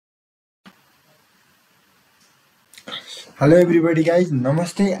Hello everybody guys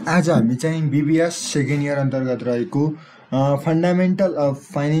नमस्ते। आज हामी चाहिँ बीबीएस सेकेन्ड इयर अन्तर्गत रहेको फन्डामेन्टल अफ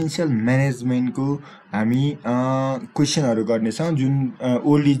फाइनेन्सियल म्यानेजमेन्टको हामी क्वेसनहरू गर्नेछौँ, जुन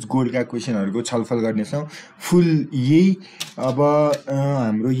ओल्ड इज गोल्डका क्वेसनहरूको छलफल गर्नेछौँ। फुल यही अब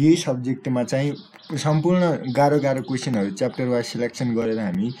हाम्रो यही सब्जेक्टमा चाहिँ सम्पूर्ण गाह्रो क्वेसनहरू च्याप्टर वाइज सिलेक्सन गरेर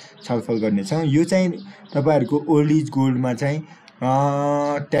हामी छलफल गर्नेछौँ। यो चाहिँ तपाईँहरूको ओल्ड इज गोल्डमा चाहिँ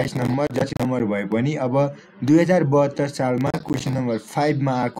 23 नम्बर जति नम्बर भए पनि अब 2072 सालमा क्वेसन नम्बर 5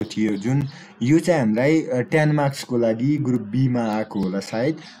 मा आएको थियो, जुन यो चाहिँ हामीलाई 10 मार्क्सको लागि ग्रुप बी मा आएको होला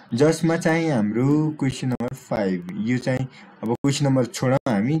सायद, जसमा चाहिँ हाम्रो क्वेसन नम्बर 5 यो चाहिँ अब क्वेसन नम्बर छोडौँ,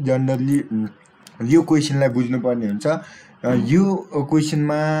 हामी जनरली यो क्वेसनलाई बुझ्नुपर्ने हुन्छ। यो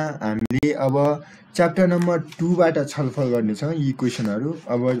क्वेसनमा हामीले अब च्याप्टर नम्बर 2 बाट छलफल गर्नेछौँ यी क्वेसनहरू।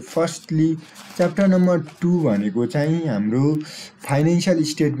 अब फर्स्टली च्याप्टर नम्बर 2 भनेको चाहिँ हाम्रो फाइनेन्सियल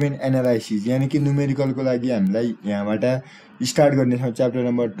स्टेटमेन्ट एनालाइसिस, यानि कि न्युमेरिकलको लागि हामीलाई यहाँबाट स्टार्ट गर्नेछौँ च्याप्टर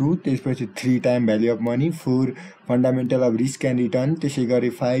नम्बर 2। त्यसपछि 3 time value of money, 4 fundamental of risk and return, त्यसै गरी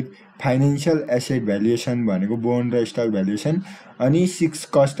 5 फाइनेन्सियल एसेट भ्यालुएसन भनेको बोन्ड र स्टक भ्यालुएसन, अनि 6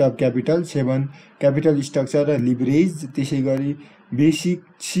 cost of capital, 7 capital structure र लिभरेज, त्यसै गरी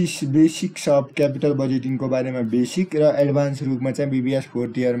बेसिक्स अफ क्यापिटल बजेटिङको बारेमा बेसिक र एडभान्स रूपमा चाहिँ बीबीएस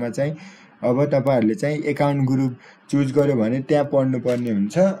 4th इयरमा चाहिँ अब तपाईँहरूले चाहिँ एकाउन्ट ग्रुप चुज गर्यो भने त्यहाँ पढ्नुपर्ने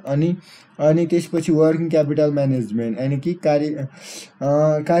हुन्छ। अनि त्यसपछि वर्किङ क्यापिटल म्यानेजमेन्ट यानि कि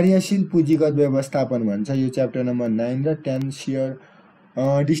कार्यशील पुँजीगत व्यवस्थापन भन्छ, यो च्याप्टर नम्बर 9 र 10 सेयर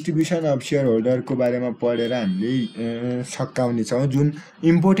डिस्ट्रिब्युसन अफ सेयर होल्डरको बारेमा पढेर हामीले सकाउने छौँ, जुन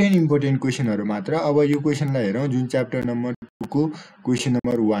इम्पोर्टेन्ट क्वेसनहरू मात्र। अब यो क्वेसनलाई हेरौँ, जुन च्याप्टर नम्बर 2 को क्वेसन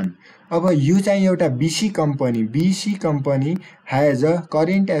नम्बर 1। अब यो चाहिँ एउटा BC company has a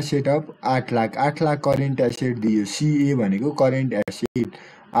current asset of 8 lakh current asset दियो। सीए भनेको करेन्ट एसेट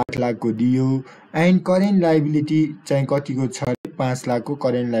 8 लाखको दियो, एन्ड करेन्ट लाइबिलिटी चाहिँ कतिको छ, 5 लाखको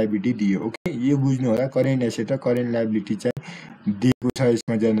करेन्ट लाइबिलिटी दियो। ओके, यो बुझ्नु होला, करेन्ट एसेट र करेन्ट लाइबिलिटी चाहिँ दिएको छ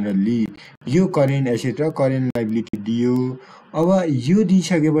यसमा जनरली। यो करेन्ट एसेट र करेन्ट लाइबिलिटी दियो। अब यो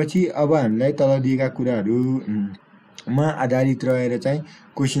दिइसकेपछि अब हामीलाई तल दिएका कुराहरूमा आधारित रहेर चाहिँ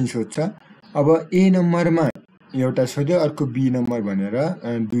क्वेसन सोध्छ। अब ए नम्बरमा एउटा सोध्यो, अर्को बी नम्बर भनेर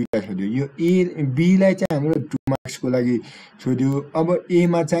दुईटा सोध्यो। यो ए बीलाई चाहिँ हाम्रो 2 मार्क्सको लागि सोध्यो। अब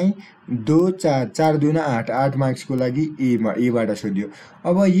एमा चाहिँ 2 4 2 8 मार्क्सको लागि एबाट सोध्यो।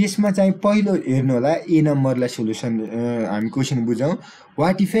 अब यसमा चाहिँ पहिलो हेर्नु होला, ए नम्बरलाई सोल्युसन हामी question बुझौँ।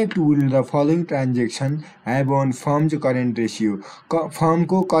 What effect will the following transaction have on फर्मको current ratio.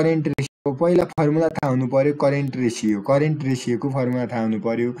 फर्मको current ratio पहिला फर्मुला थाहा हुनु पर्यो, करेन्ट रेसियोको फर्मुला थाहा हुनु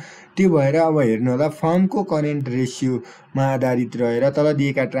पर्यो। त्यो भएर अब हेर्नु होला, फर्मको करेन्ट रेसियोमा आधारित रहेर तल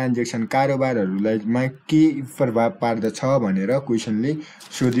दिएका ट्रान्जेक्सन कारोबारहरूलाई के प्रभाव पार्दछ भनेर क्वेसनले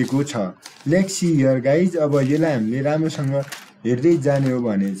सोधेको छ। Let's see here guys. अब यसलाई हामीले राम्रोसँग हेर्दै जाने हो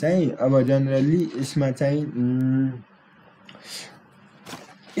भने चाहिँ अब जनरली यसमा चाहिँ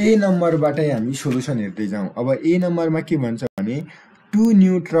ए नम्बरबाटै हामी सोल्युसन हेर्दै जाउँ। अब ए नम्बरमा के भन्छ भने 2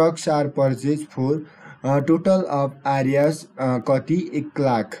 new trucks are purchase for total of आरियाज कति 1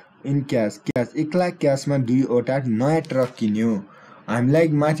 लाख इन क्यास 1 लाख क्यासमा 2वटा नयाँ ट्रक किन्यो। हामीलाई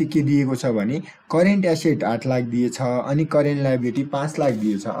माथि के दिएको छ भने करेन्ट एसेट 8 लाख दिएछ, अनि करेन्ट लाइबिलिटी 5 लाख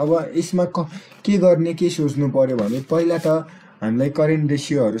दिएछ। अब यसमा के गर्ने, के सोच्नु पर्यो भने पहिला त हामीलाई करेन्ट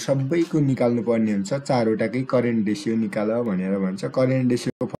रेसियोहरू सबैको निकाल्नु पर्ने हुन्छ। 4वटाकै करेन्ट रेसियो निकाल भनेर भन्छ। करेन्ट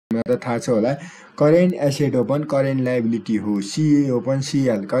रेसियोको फर्मुला त थाहा छ होला, current asset open current liability हो, CA open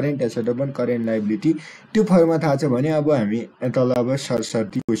CL current asset open current liability. त्यो फर्मुला थाहा छ भने अब हामी तल अब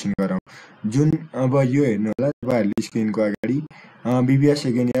सरसर्ती क्वेसन गरौँ, जुन अब यो हेर्नु होला तपाईँहरूले स्क्रिनको अगाडि। बीबीएस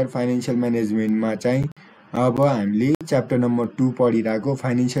सेकेन्ड इयर फाइनेन्सियल म्यानेजमेन्टमा चाहिँ अब हामीले च्याप्टर नम्बर 2 पढिरहेको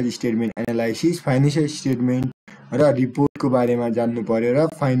financial statement analysis, financial statement र रिपोर्टको बारेमा जान्नु पर्यो, र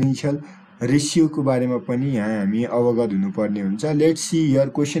फाइनेन्सियल रेसियोको बारेमा पनि यहाँ हामी अवगत हुनुपर्ने हुन्छ। Let's see here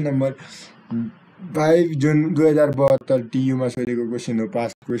question number 5, जुन 2072 टियुमा सोधेको क्वेसन हो,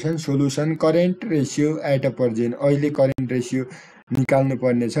 past question. Solution current ratio at a present, अहिले करेन्ट रेसियो निकाल्नु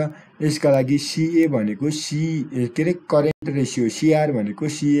पर्ने छ। यसका लागि सीए भनेको करेन्ट रेसियो, सीआर भनेको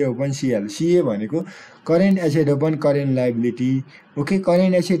सीए ओपन सीएल, सीए भनेको current asset open current liability. Okay,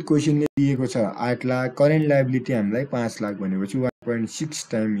 current asset क्वेसनले दिएको छ 8 लाख, करेन्ट लाइबिलिटी हामीलाई 5 लाख भनेपछि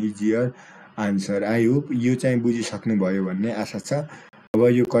 1.6 time is your answer. I hope यो चाहिँ बुझिसक्नु भयो भन्ने आशा छ अब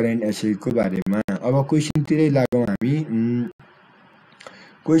यो करेन्ट एसेटको बारेमा। अब क्वेसनतिरै लागौँ हामी।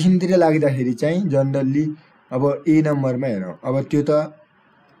 क्वेसनतिर लाग्दाखेरि चाहिँ जनरली अब ए नम्बरमा हेरौँ। अब त्यो त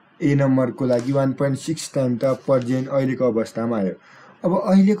ए नम्बरको लागि 1.6 टाइम त प्रेजेन्ट अहिलेको अवस्थामा आयो। अब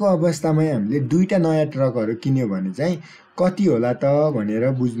अहिलेको अवस्थामै हामीले 2टा नयाँ ट्रकहरू किन्यो भने चाहिँ कति होला त भनेर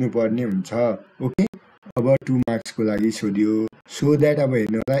बुझ्नुपर्ने हुन्छ। ओके, अब 2 मार्क्सको लागि सोध्यो। सो द्याट अब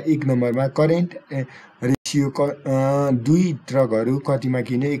हेर्नु होला 1 नम्बरमा करेन्ट रेसियो 2 ट्रकहरू कतिमा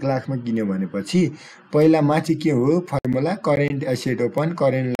किन्यो 1 लाखमा किन्यो भनेपछि पहिला माथि के हो formula current asset open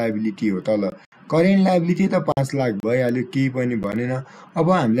current liability हो। तल करेन्ट लायबिलिटी त 5 लाख भइहाल्यो केही पनि भनेन। अब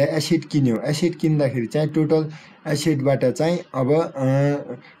हामीलाई एसेट किन्यो, एसेट किन्दाखेरि चाहिँ टोटल एसेटबाट चाहिँ अब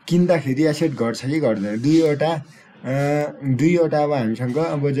किन्दाखेरि एसेट घट्छ कि घट्दैन दुईवटा अब हामीसँग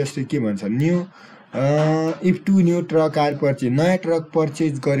अब जस्तै के भन्छ new if 2 new truck are purchase नयाँ ट्रक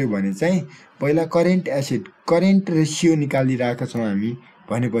परचेज गर्यो भने चाहिँ पहिला करेन्ट एसेट करेन्ट रेसियो निकालिरहेका छौँ हामी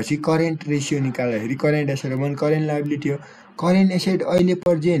भनेपछि करेन्ट रेसियो निकाल्दाखेरि current asset open current liability हो। करेन्ट एसेट अहिले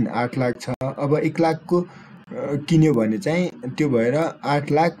प्रेजेन्ट 8 लाख छ। अब 1 लाखको किन्यो भने चाहिँ त्यो भएर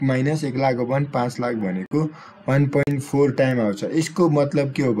 8 लाख माइनस 1 लाख ओपन 5 लाख भनेको 1.4 टाइम आउँछ। यसको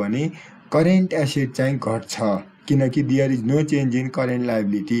मतलब के हो भने करेन्ट एसेट चाहिँ घट्छ किनकि there is no change in current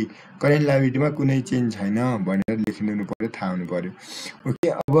liability. Current लायबिलिटीमा कुनै चेन्ज छैन भनेर लेखिदिनु पर्यो, थाहा हुनु पर्यो। ओके,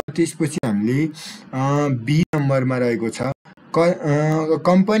 अब त्यसपछि हामीले बी नम्बरमा रहेको छ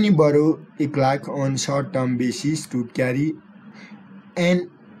कम्पनी बरो 1 lakh on short term basis to carry an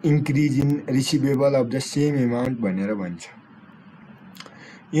increase in receivable of the same amount भनेर भन्छ।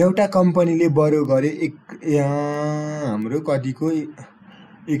 एउटा कम्पनीले बरो गरे हाम्रो कतिको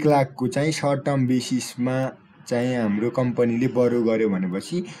 1 लाखको चाहिँ सर्ट टर्म बेसिसमा चाहिँ हाम्रो कम्पनीले बरो गर्यो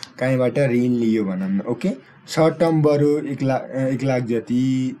भनेपछि कहीँबाट ऋण लियो भनौँ न। ओके, सर्ट टर्म बरो 1 लाख जति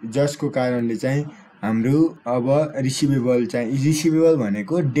जसको कारणले चाहिँ हाम्रो अब रिसिभेबल चाहिँ रिसिभेबल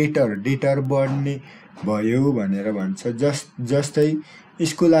भनेको डेटर बढ्ने भयो भनेर भन्छ। जस्तै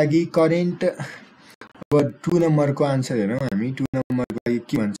यसको लागि करेन्ट अब 2 नम्बरको आन्सर हेरौँ हामी। 2 नम्बरको लागि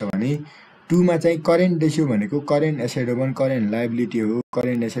के भन्छ भने 2 मा चाहिँ करेन्ट रेसियो भनेको current asset open current liability हो।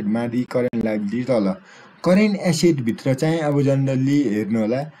 करेन्ट एसेट माथि करेन्ट लायबिलिटी तल। करेन्ट एसेटभित्र चाहिँ अब जनरली हेर्नु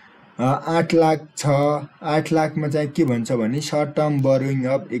होला 8 लाख छ। 8 लाखमा चाहिँ के भन्छ भने short term borrowing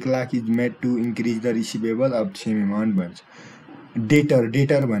of 1 lakh is made to increase the receivable of same amount भन्छ।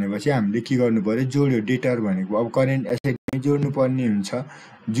 डेटर भनेपछि हामीले के गर्नु पर्यो जोड्यो। डेटर भनेको अब करेन्ट एसेटमै जोड्नु पर्ने हुन्छ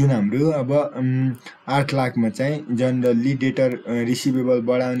जुन हाम्रो अब 8 लाखमा चाहिँ जनरली डेटर रिसिभेबल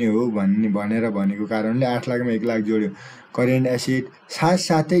बढाउने हो भनेर भनेको कारणले 8 लाखमा 1 लाख जोड्यो करेन्ट एसेट।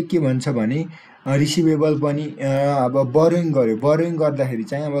 साथसाथै के भन्छ भने रिसिभेबल पनि अब बरोइङ गर्यो। बरोइङ गर्दाखेरि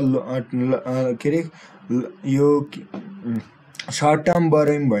चाहिँ अब के अरे यो सर्ट टर्म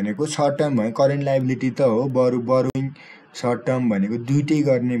बरोइङ भनेको सर्ट टर्म भने करेन्ट लायबिलिटी त हो, बरोइङ सर्ट टर्म भनेको दुइटै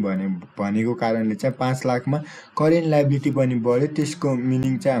गर्ने भनेको कारणले चाहिँ 5 लाखमा करेन्ट लायबिलिटी पनि बढ्यो। त्यसको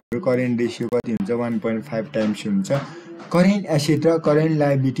मिनिङ चाहिँ हाम्रो करेन्ट रेसियो कति हुन्छ 1.5 टाइम्स हुन्छ। करेन्ट एसेट र करेन्ट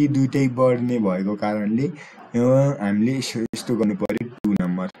लायबिलिटी दुइटै बढ्ने भएको कारणले हामीले यस्तो गर्नु पर्यो 2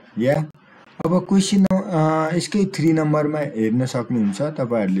 नम्बर। या अब क्वेसन यसकै 3 नम्बरमा हेर्न सक्नुहुन्छ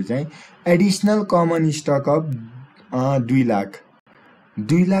तपाईहरुले चाहिँ additional common stock of 2 lakh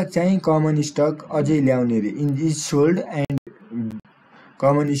 2 lakh चाहिँ कमन स्टक अझै ल्याउने रे is sold and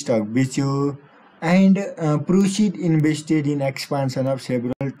common stock बेच्यो and processed invested in expansion of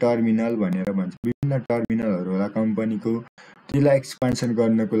several terminal भनेर भन्छ। विभिन्न टर्मिनलहरु होला कम्पनीको त्यसलाई एक्सपान्सन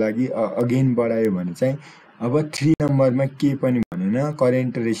गर्नको लागि अगेन बढायो भने चाहिँ अब 3 नम्बरमा के पनि भनेन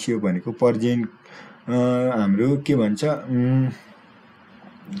करेन्ट रेशियो भनेको प्रेजेन्ट हाम्रो के भन्छ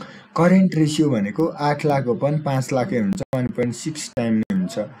करेन्ट रेशियो भनेको 8 लाख ओपन 5 लाखै हुन्छ 1.6 टाइम नै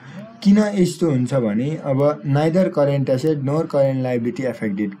हुन्छ। किन यस्तो हुन्छ भने अब नाइदर करेन्ट एसेट नोर current liability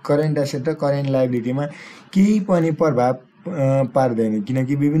affected current asset र करेन्ट लायबिलिटीमा केही पनि प्रभाव पार्दैन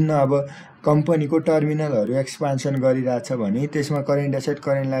किनकि विभिन्न अब कम्पनीको टर्मिनलहरु एक्सपान्सन गरिरहेछ भने त्यसमा करेन्ट एसेट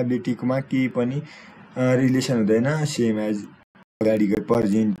करेन्ट लायबिलिटीमा केही पनि रिलेसन हुँदैन सेम एज अगाडिको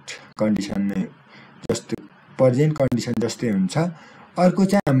प्रेजेन्ट कन्डिसन नै जस्तो प्रेजेन्ट कन्डिसन जस्तै हुन्छ। अर्को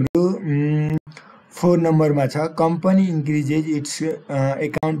चाहिँ हाम्रो 4 नम्बरमा छ company increases it's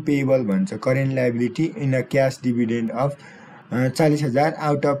account payable भन्छ current liability in a cash dividend of 40,000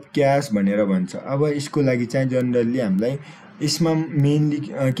 out of cash भनेर भन्छ। अब यसको लागि चाहिँ जनरली हामीलाई यसमा मेनली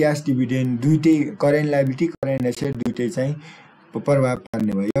क्याश डिभिडेन्ड दुईटै करेन्ट लायबिलिटी करेन्ट एसेट दुईटै चाहिँ प्रभाव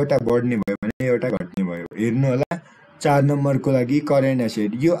पार्ने भयो एउटा बढ्ने भयो भने एउटा घट्ने भयो। हेर्नु होला 4 नम्बरको लागि करेन्ट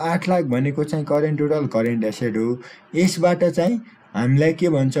एसेट यो 8 लाख भनेको चाहिँ करेन्ट टोटल करेन्ट एसेट हो। यसबाट चाहिँ हामीलाई के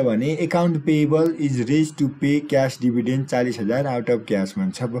भन्छ भने account payable is raise to pay cash dividend 40,000 out of cash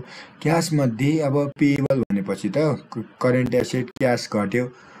भन्छ। अब क्याश मध्ये अब पेएबल भनेपछि त करेन्ट एसेट क्याश घट्यो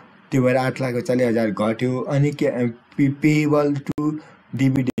त्यो भएर 8 लाख 40,000 घट्यो अनि पेएबल टु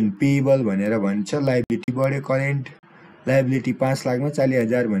डिभिडेन्ड पेएबल भनेर भन्छ लायबिलिटी बढ्यो करेन्ट लायबिलिटी 5 लाखमा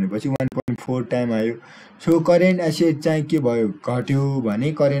 40,000 भनेपछि 1.4 टाइम आयो। सो करेन्ट एसेट चाहिँ के भयो घट्यो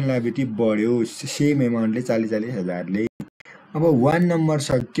भने करेन्ट लायबिलिटी बढ्यो सेम एमाउन्टले 40,000ले अब 1 नम्बर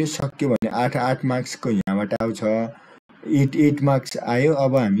सक्यो भने 8 मार्क्सको यहाँबाट आउँछ, 8 मार्क्स आयो।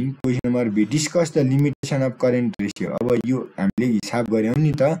 अब हामी question number be, discuss the limitation of current ratio. अब यो हामीले हिसाब गऱ्यौँ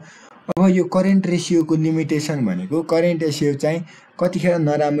नि त। अब यो करेन्ट रेसियोको लिमिटेसन भनेको करेन्ट रेसियो चाहिँ कतिखेर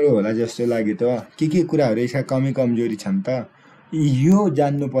नराम्रो होला जस्तो लाग्यो त, के कुराहरू यसका कमी कमजोरी छन् त, यो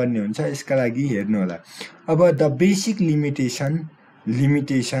जान्नुपर्ने हुन्छ। यसका लागि हेर्नु होला। अब the basic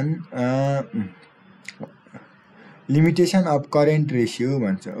limitation of current ratio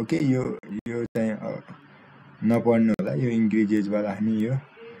भन्छ। ओके, यो चाहिँ नपढ्नु होला, यो इङ्ग्रेजीवाला नि यो।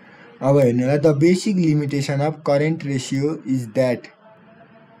 अब हेर्नु होला, the basic limitation of current ratio is that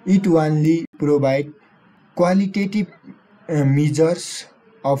it only provide qualitative measures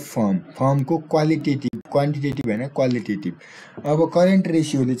of फर्मको qualitative, quantitative होइन क्वालिटेटिभ। अब करेन्ट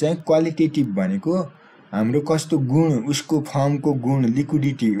रेसियोले चाहिँ क्वालिटेटिभ भनेको हाम्रो कस्तो गुण, उसको फर्मको गुण,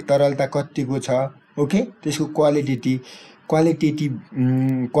 लिक्विडिटी, तरलता कतिको छ, ओके, त्यसको क्वालिटेटिभ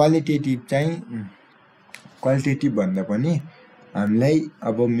चाहिँ क्वालिटेटिभ भन्दा पनि हामीलाई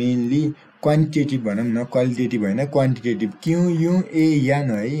अब मेनली क्वान्टिटेटिभ भनौँ न, क्वालिटेटिभ होइन क्वान्टिटेटिभ, QUAN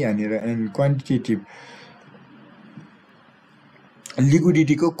है यहाँनिर, एन्ड क्वान्टिटेटिभ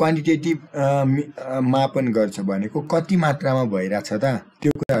लिक्विडिटीको क्वान्टिटेटिभ मापन गर्छ भनेको कति मात्रामा भइरहेछ त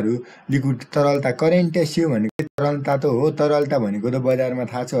त्यो कुराहरू। लिक्विड तरलता, करेन्ट रेसियो भनेको तरलता त हो, तरलता भनेको त बजारमा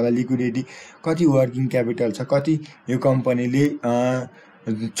थाहा छ होला। लिक्विडिटी कति वर्किङ क्यापिटल छ, कति यो कम्पनीले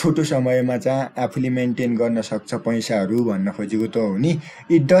छोटो समयमा चाहिँ आफूले मेन्टेन गर्न सक्छ पैसाहरू भन्न खोजेको त हो नि।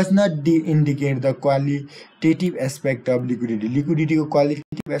 It does not indicate the qualitative aspect of liquidity. लिक्विडिटीको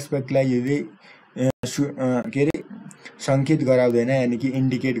qualitative एस्पेक्टलाई यसले के अरे सङ्केत गराउँदैन, यानि कि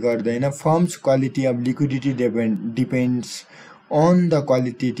इन्डिकेट गर्दैन। Firms quality of liquidity depends on the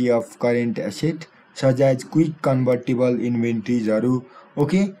quality of current asset such as quick convertible इन्भेन्ट्रिजहरू।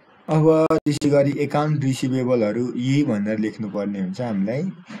 Okay, अब त्यसै गरी एकाउन्ट रिसिभेबलहरू यही भनेर लेख्नुपर्ने हुन्छ हामीलाई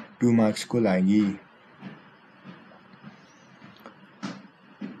 2 मार्क्सको लागि।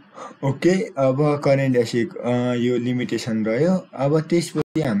 ओके, अब करेन्ट एसेट यो लिमिटेसन रह्यो। अब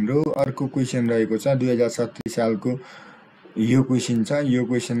त्यसपछि हाम्रो अर्को क्वेसन रहेको छ 2070 सालको यो क्वेसन छ। यो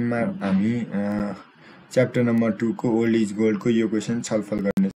क्वेसनमा हामी च्याप्टर नम्बर 2 को ओल्ड इज गोल्डको यो क्वेसन छलफल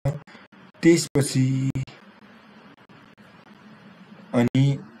गर्नेछौँ। त्यसपछि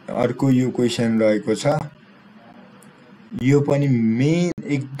अनि अर्को यो क्वेसन रहेको छ, यो पनि मेन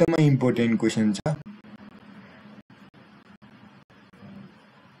एकदमै इम्पोर्टेन्ट क्वेसन छ।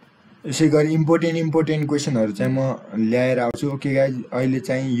 यसै गरी इम्पोर्टेन्ट क्वेसनहरू चाहिँ म ल्याएर आउँछु। ओके गाइज, अहिले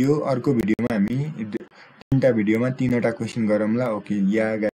चाहिँ यो अर्को भिडियोमा हामी 3टा भिडियोमा 3वटा क्वेसन गरौँला। ओके, या